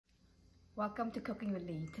Welcome to Cooking with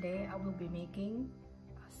Lee. Today I will be making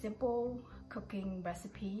a simple cooking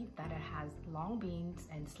recipe that has long beans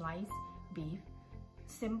and sliced beef.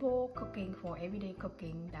 Simple cooking for everyday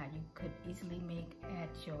cooking that you could easily make at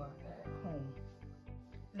your home.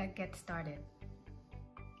 Let's get started.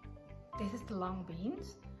 This is the long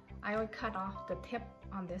beans. I already cut off the tip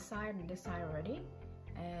on this side and this side already.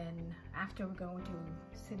 And after we're going to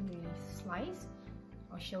simply slice,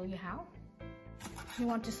 I'll show you how. You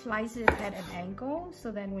want to slice it at an angle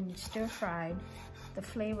so then when you stir fry, the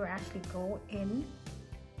flavor actually go in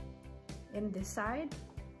this side,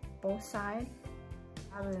 both sides,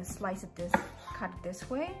 rather than slice it cut it this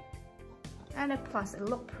way. And plus it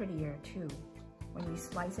look prettier too when you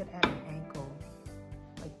slice it at an angle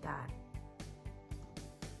like that.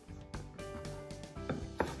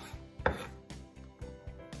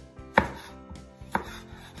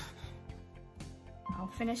 I'll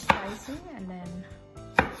finish slicing and then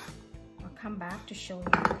I'll come back to show you.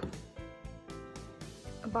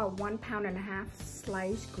 About 1.5 pounds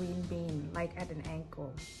sliced green bean, like at an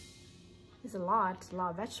angle. It's a lot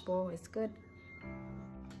of vegetable, it's good.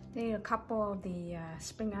 Then a couple of the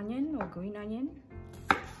spring onion or green onion,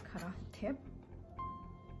 cut off the tip.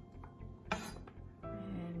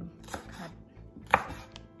 And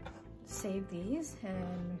save these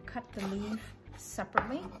and cut the leaf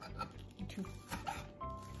separately into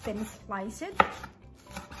thin slices.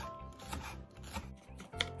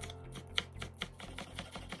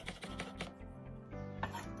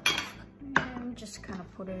 And just kind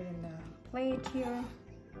of put it in the plate here.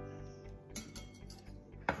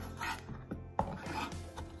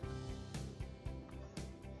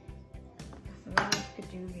 So then you could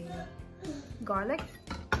do the garlic.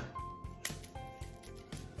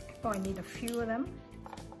 Probably need a few of them.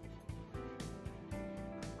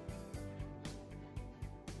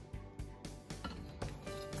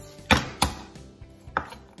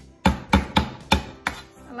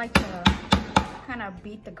 I like to kind of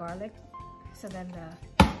beat the garlic so then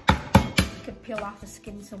you could peel off the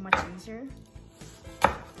skin so much easier.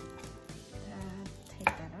 Take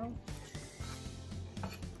that out.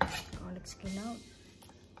 Garlic skin out.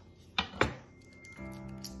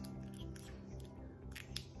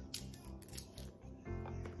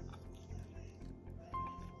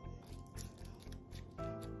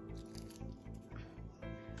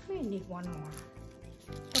 We need one more.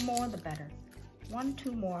 The more the better. 1,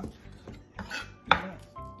 2 more.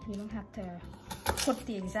 You don't have to put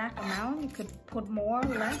the exact amount. You could put more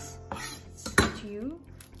or less. It's up to you.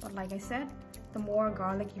 But like I said, the more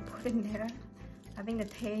garlic you put in there, I think the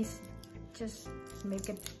taste just make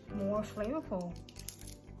it more flavorful.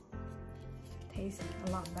 Tastes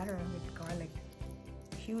a lot better with garlic.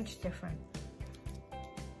 Huge difference.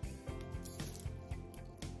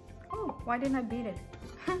 Oh, why didn't I beat it?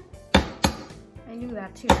 I knew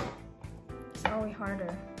that too. It's always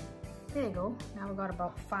harder. There you go. Now we got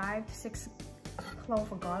about 5 to 6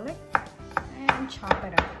 cloves of garlic and chop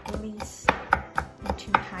it up, release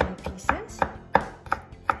into tiny pieces.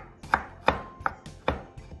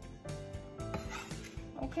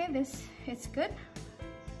 Okay, this is good.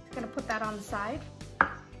 I'm gonna put that on the side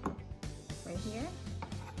right here.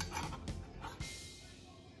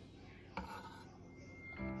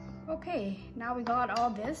 Okay, now we got all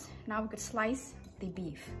this. Now we could slice the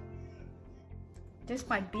beef. This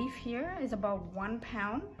my beef here is about 1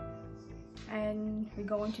 pound, and we're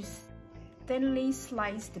going to thinly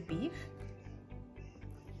slice the beef.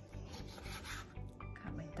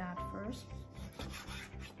 Cut like that first.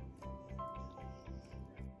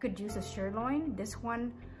 Could use a sirloin. This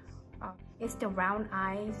one is the round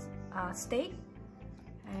eyes steak,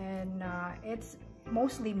 and it's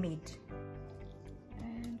mostly meat.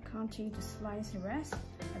 And continue to slice the rest.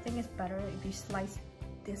 I think it's better if you slice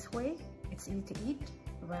this way. It's easy to eat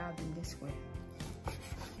rather than this way.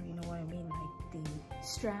 You know what I mean? Like the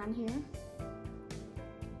strand here.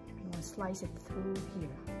 You want to slice it through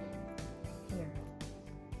here. Here.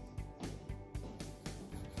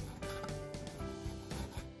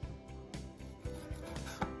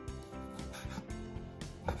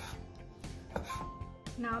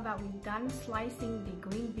 Now that we've done slicing the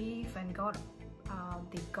green beef and got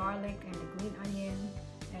the garlic and the green onion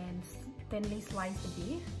and thinly sliced the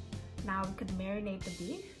beef, now we could marinate the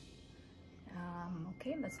beef.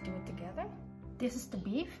 Okay, let's do it together. This is the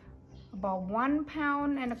beef, about 1.25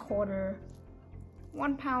 pounds.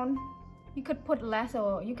 1 pound. You could put less,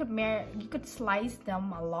 or you could slice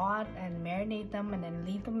them a lot and marinate them and then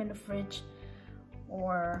leave them in the fridge,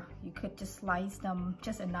 or you could just slice them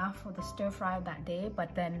just enough for the stir fry that day,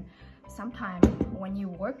 but then sometimes when you're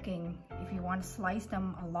working, if you want to slice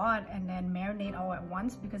them a lot and then marinate all at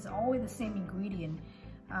once, because it's always the same ingredient,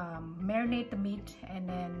 marinate the meat and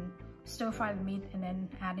then stir fry the meat and then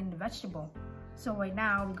add in the vegetable. So right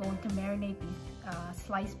now we're going to marinate the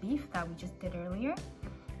sliced beef that we just did earlier.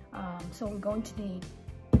 So we're going to need,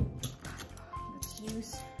 let's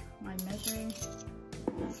use my measuring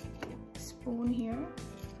spoon here.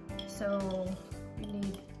 So we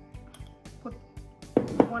need, put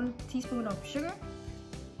 1 teaspoon of sugar,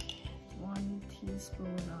 1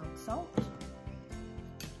 teaspoon of salt.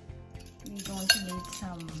 We're going to need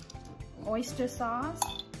some oyster sauce.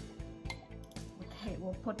 Okay,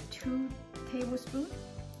 we'll put 2 tablespoons.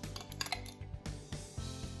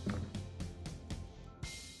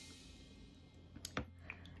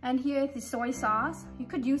 And here is the soy sauce. You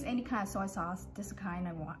could use any kind of soy sauce. This is the kind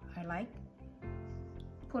I like.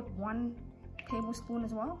 Put 1 tablespoon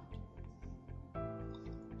as well.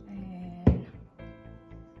 And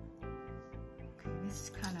okay,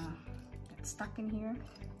 this kind of got stuck in here.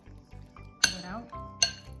 Pull it out.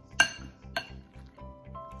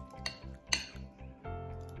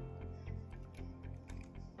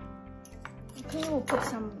 Okay, we'll put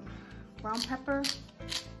some brown pepper,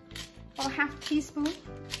 about 1/2 teaspoon.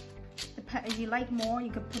 If you like more, you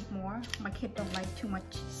could put more. My kid don't like too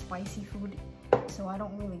much spicy food, so I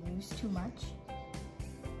don't really use too much.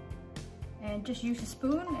 And just use a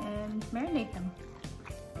spoon and marinate them.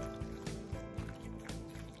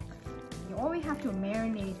 You always have to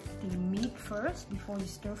marinate the meat first before you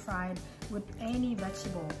stir fry it with any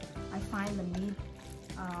vegetable. I find the meat,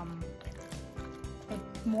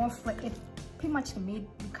 pretty much the meat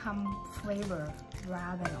become flavor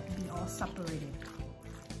rather than be all separated,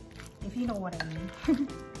 if you know what I mean.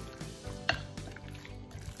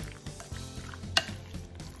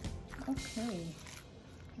 Okay,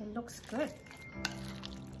 it looks good.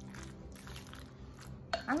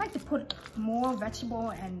 I like to put more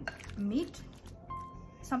vegetable and meat.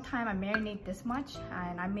 Sometimes I marinate this much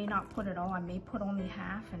and I may not put it all. I may put only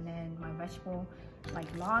half and then my vegetable like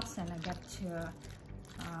lots, and I get to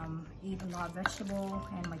eat a lot of vegetable.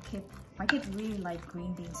 And my kids really like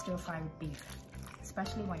green bean stir fry with beef,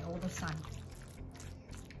 especially my older son.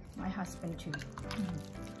 My husband too.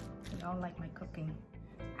 They all like my cooking.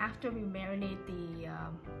 After we marinate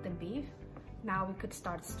the beef, now we could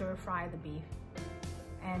start stir fry the beef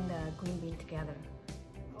and the green bean together.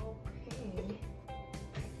 Okay.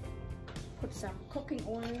 Put some cooking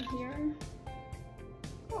oil here.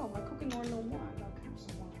 Oh, my cooking oil no more. I'll have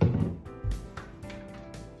some more.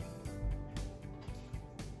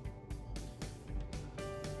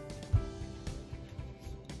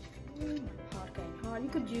 Pot getting hot. You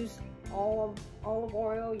could use olive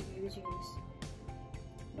oil. You use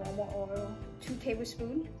normal oil. 2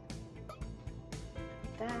 tablespoons.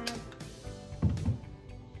 That.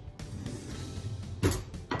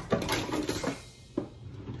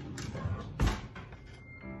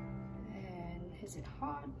 And is it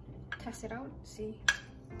hot? Test it out. See.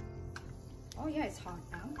 Oh yeah, it's hot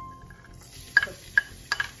now. Put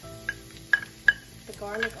the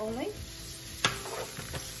garlic only.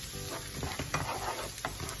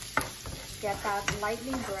 Get that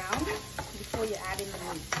lightly brown before you add in the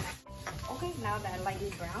meat. Okay, now that lightly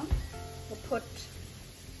brown, we'll put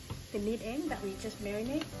the meat in that we just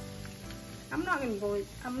marinate. I'm not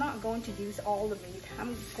going to use all the meat.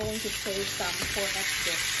 I'm going to save some for next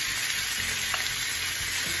dish.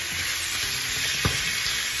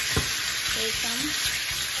 Save some.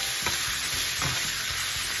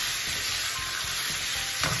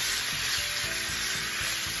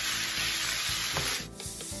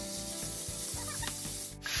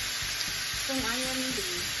 Spring onion, the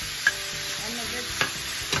end of it.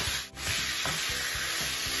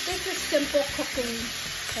 This is simple cooking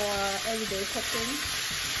for everyday cooking.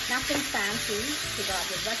 Nothing fancy. You got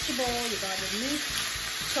your vegetable, you got your meat,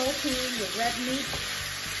 protein, your red meat.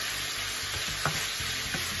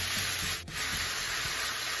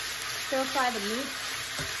 Stir fry the meat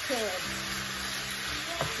till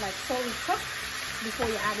it's like fully cooked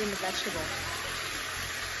before you add in the vegetable.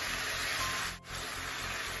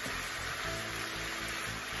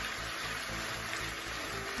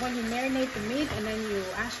 When you marinate the meat and then you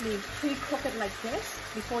actually pre-cook it like this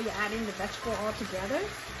before you add in the vegetable all together,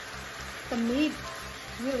 the meat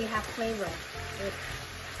really has flavor.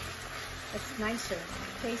 It's nicer,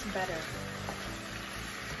 it tastes better.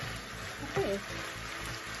 Okay.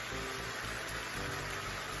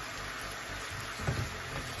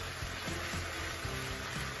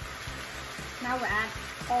 Now we add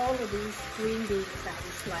all of these green beans that we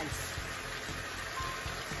sliced.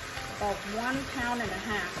 about 1.5 pounds.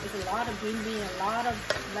 It's a lot of green bean, a lot of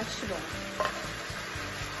vegetables.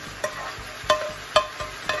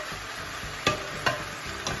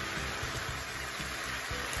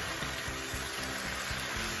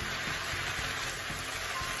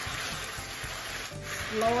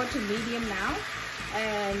 Lower to medium now,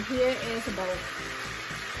 and here is about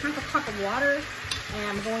half a cup of water,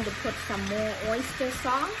 and I'm going to put some more oyster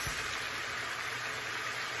sauce,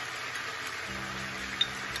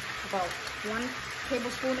 about 1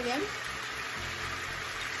 tablespoon again.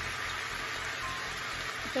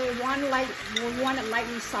 Okay, we want it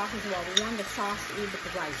lightly soft as well. We want the sauce to eat with the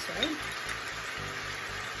rice, right?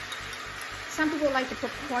 Some people like to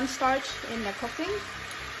put cornstarch in their cooking.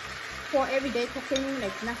 For everyday cooking,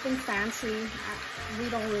 like nothing fancy, we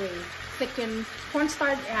don't really thicken.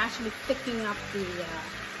 Cornstarch actually thickening up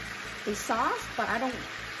the sauce, but I don't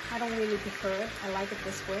really prefer it. I like it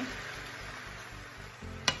this way.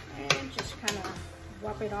 And just kind of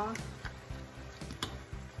rub it off.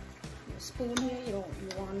 With a spoon here, you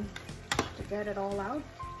want to get it all out.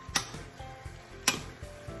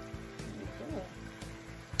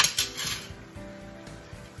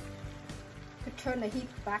 Turn the heat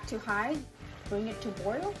back to high, bring it to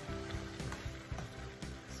boil,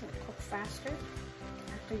 so it cooks faster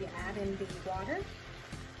after you add in the water.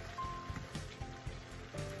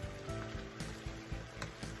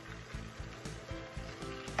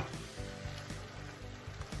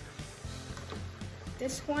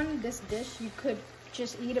 This dish, you could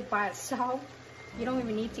just eat it by itself. You don't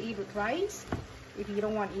even need to eat with rice if you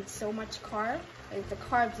don't want to eat so much carb. The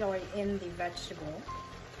carbs are in the vegetable.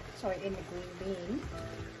 Sorry, in the green bean,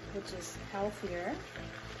 which is healthier.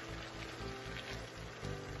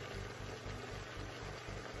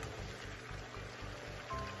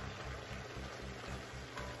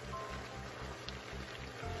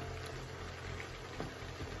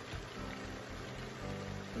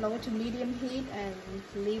 Low to medium heat and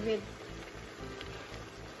leave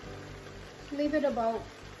it about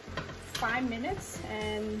 5 minutes,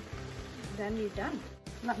 and then you're done.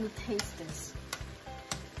 Let me taste this.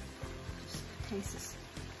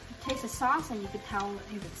 Taste the sauce, and you can tell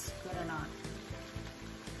if it's good or not.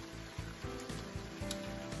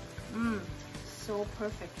 So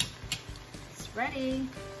perfect. It's ready.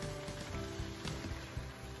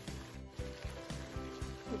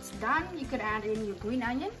 It's done. You could add in your green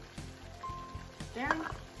onion there.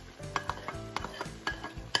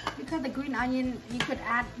 Because the green onion,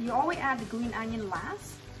 you always add the green onion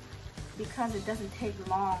last, because it doesn't take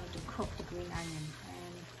long to cook the green onion.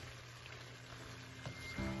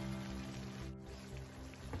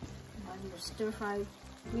 Your stir-fried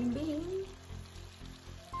green bean.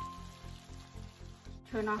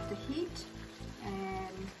 Turn off the heat,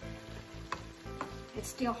 and it's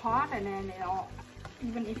still hot, and then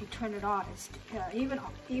even if you turn it on, even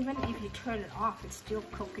if you turn it off, it's still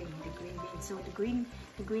cooking the green bean. So the green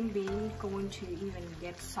bean going to even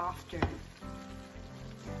get softer.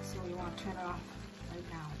 So you want to turn it off right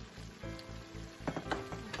now.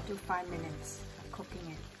 Do 5 minutes of cooking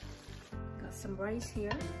it. Got some rice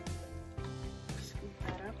here.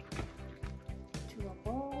 That up to a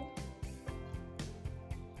bowl.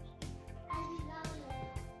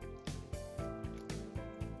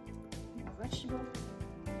 More vegetable.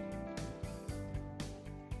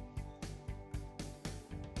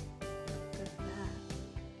 Look at that.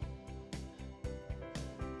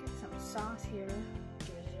 Get some sauce here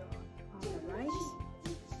on the rice.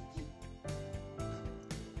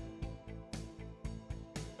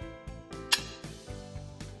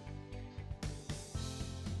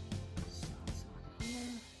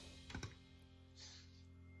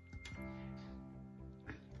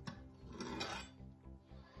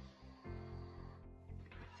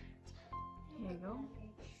 There you go.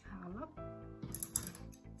 Have up.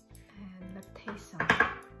 And let's taste some.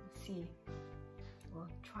 Let's see. We'll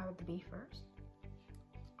try with the beef first.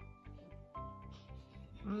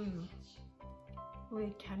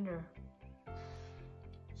 Really tender.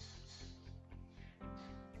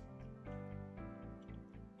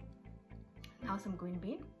 Now some green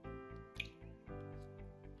bean.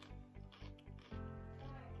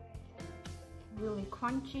 Really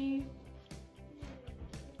crunchy.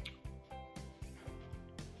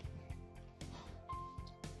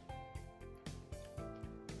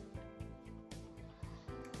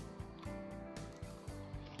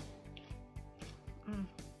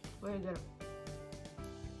 Very good.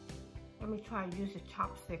 Let me try to use a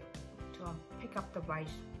chopstick to pick up the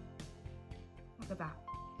rice. Look at that.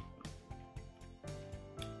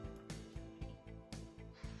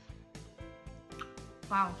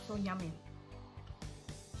 Wow, so yummy.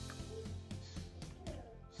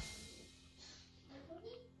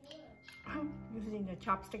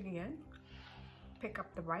 chopstick again, pick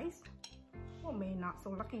up the rice. Oh, maybe not so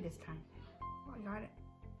lucky this time. Oh, I got it.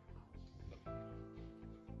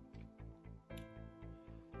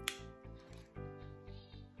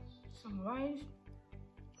 Some rice.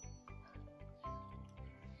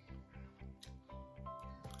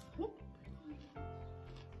 Whoop.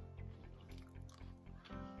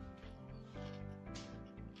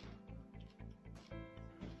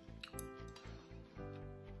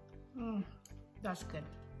 That's good.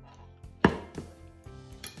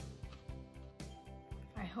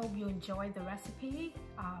 I hope you enjoyed the recipe.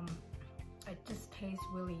 It just tastes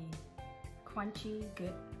really crunchy,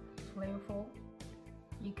 good, flavorful.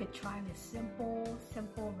 You could try this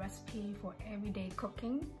simple recipe for everyday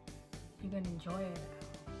cooking. You're gonna enjoy it.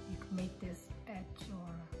 You can make this at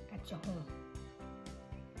your home.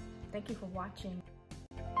 Thank you for watching.